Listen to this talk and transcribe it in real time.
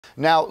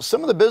Now,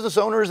 some of the business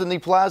owners in the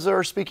plaza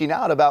are speaking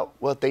out about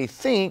what they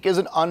think is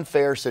an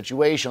unfair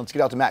situation. Let's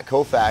get out to Matt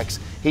Kaufax.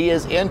 He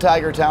is in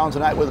Tiger Town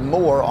tonight with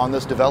more on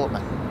this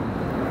development.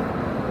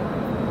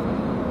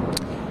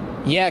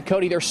 Yeah,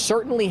 Cody, there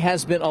certainly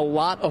has been a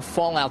lot of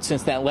fallout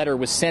since that letter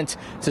was sent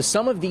to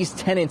some of these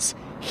tenants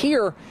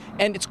here,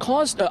 and it's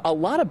caused a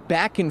lot of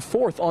back and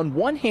forth. On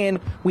one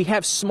hand, we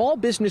have small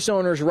business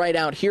owners right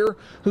out here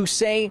who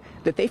say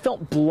that they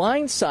felt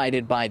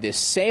blindsided by this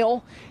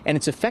sale, and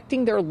it's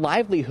affecting their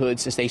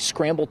livelihoods as they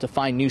scramble to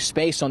find new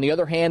space. On the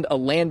other hand, a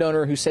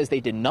landowner who says they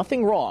did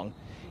nothing wrong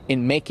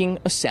in making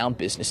a sound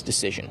business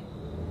decision.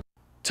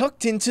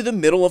 Tucked into the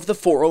middle of the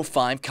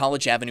 405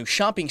 College Avenue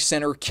Shopping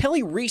Center,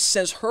 Kelly Reese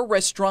says her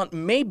restaurant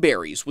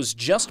Mayberry's was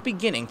just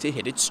beginning to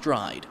hit its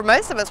stride. For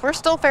most of us, we're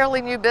still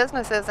fairly new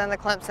businesses in the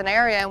Clemson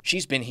area.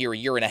 She's been here a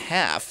year and a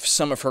half,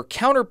 some of her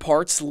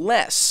counterparts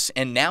less,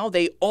 and now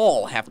they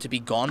all have to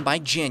be gone by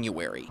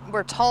January.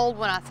 We're told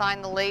when I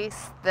signed the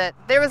lease that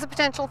there was a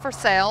potential for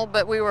sale,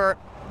 but we were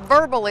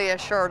verbally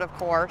assured, of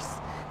course,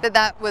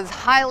 that was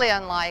highly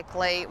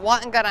unlikely,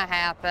 wasn't going to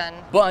happen.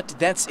 But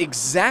that's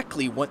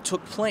exactly what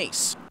took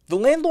place. The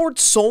landlord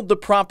sold the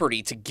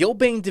property to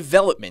Gilbane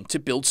Development to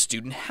build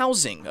student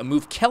housing, a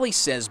move Kelly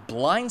says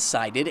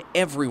blindsided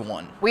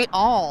everyone. We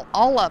all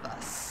of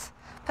us,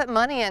 put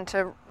money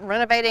into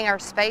renovating our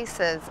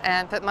spaces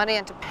and put money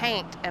into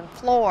paint and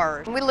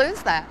floors. We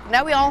lose that.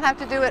 Now we all have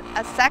to do it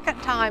a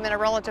second time in a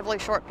relatively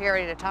short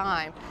period of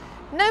time.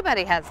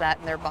 Nobody has that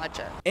in their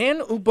budget.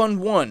 Ann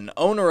Ubunwan,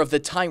 owner of the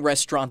Thai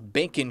restaurant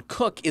Bacon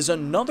Cook, is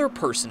another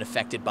person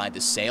affected by the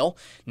sale.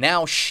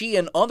 Now she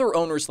and other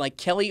owners like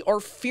Kelly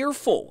are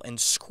fearful and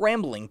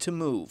scrambling to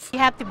move. You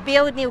have to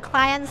build new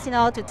clients,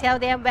 to tell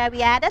them where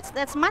we are.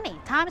 That's money.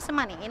 Time is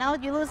money.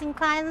 You're losing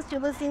clients,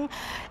 you're losing,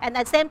 and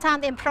at the same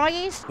time, the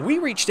employees. We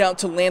reached out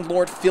to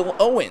landlord Phil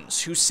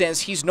Owens, who says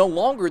he's no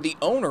longer the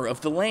owner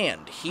of the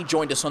land. He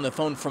joined us on the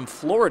phone from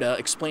Florida,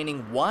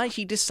 explaining why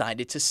he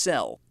decided to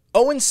sell.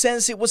 Owens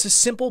says it was a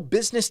simple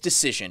business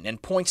decision and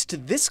points to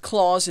this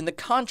clause in the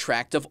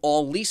contract of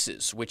all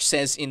leases, which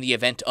says in the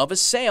event of a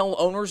sale,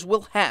 owners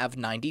will have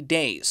 90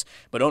 days.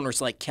 But owners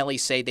like Kelly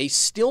say they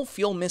still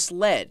feel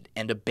misled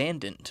and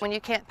abandoned. When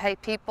you can't pay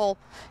people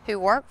who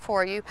work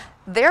for you,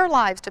 their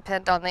lives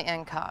depend on the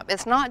income.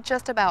 It's not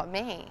just about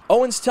me.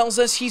 Owens tells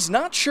us he's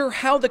not sure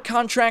how the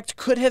contract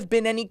could have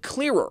been any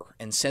clearer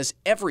and says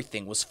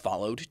everything was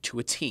followed to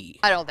a T.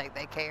 I don't think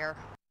they care.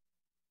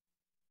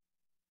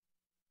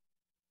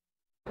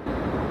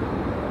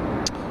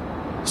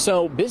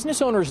 So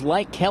business owners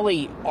like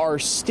Kelly are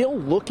still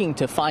looking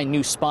to find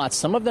new spots.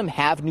 Some of them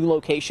have new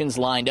locations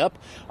lined up.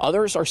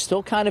 Others are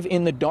still kind of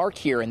in the dark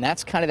here, and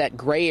that's kind of that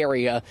gray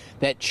area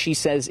that she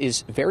says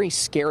is very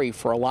scary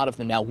for a lot of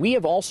them. Now, we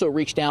have also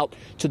reached out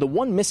to the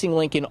one missing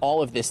link in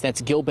all of this,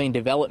 that's Gilbane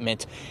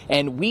Development,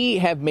 and we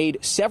have made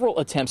several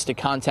attempts to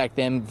contact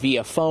them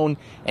via phone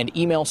and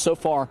email. So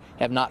far,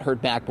 have not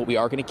heard back, but we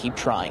are going to keep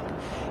trying.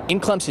 In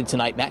Clemson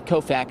tonight, Matt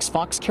Kaufax,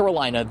 Fox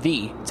Carolina,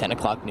 the 10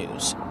 o'clock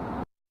news.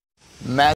 Matt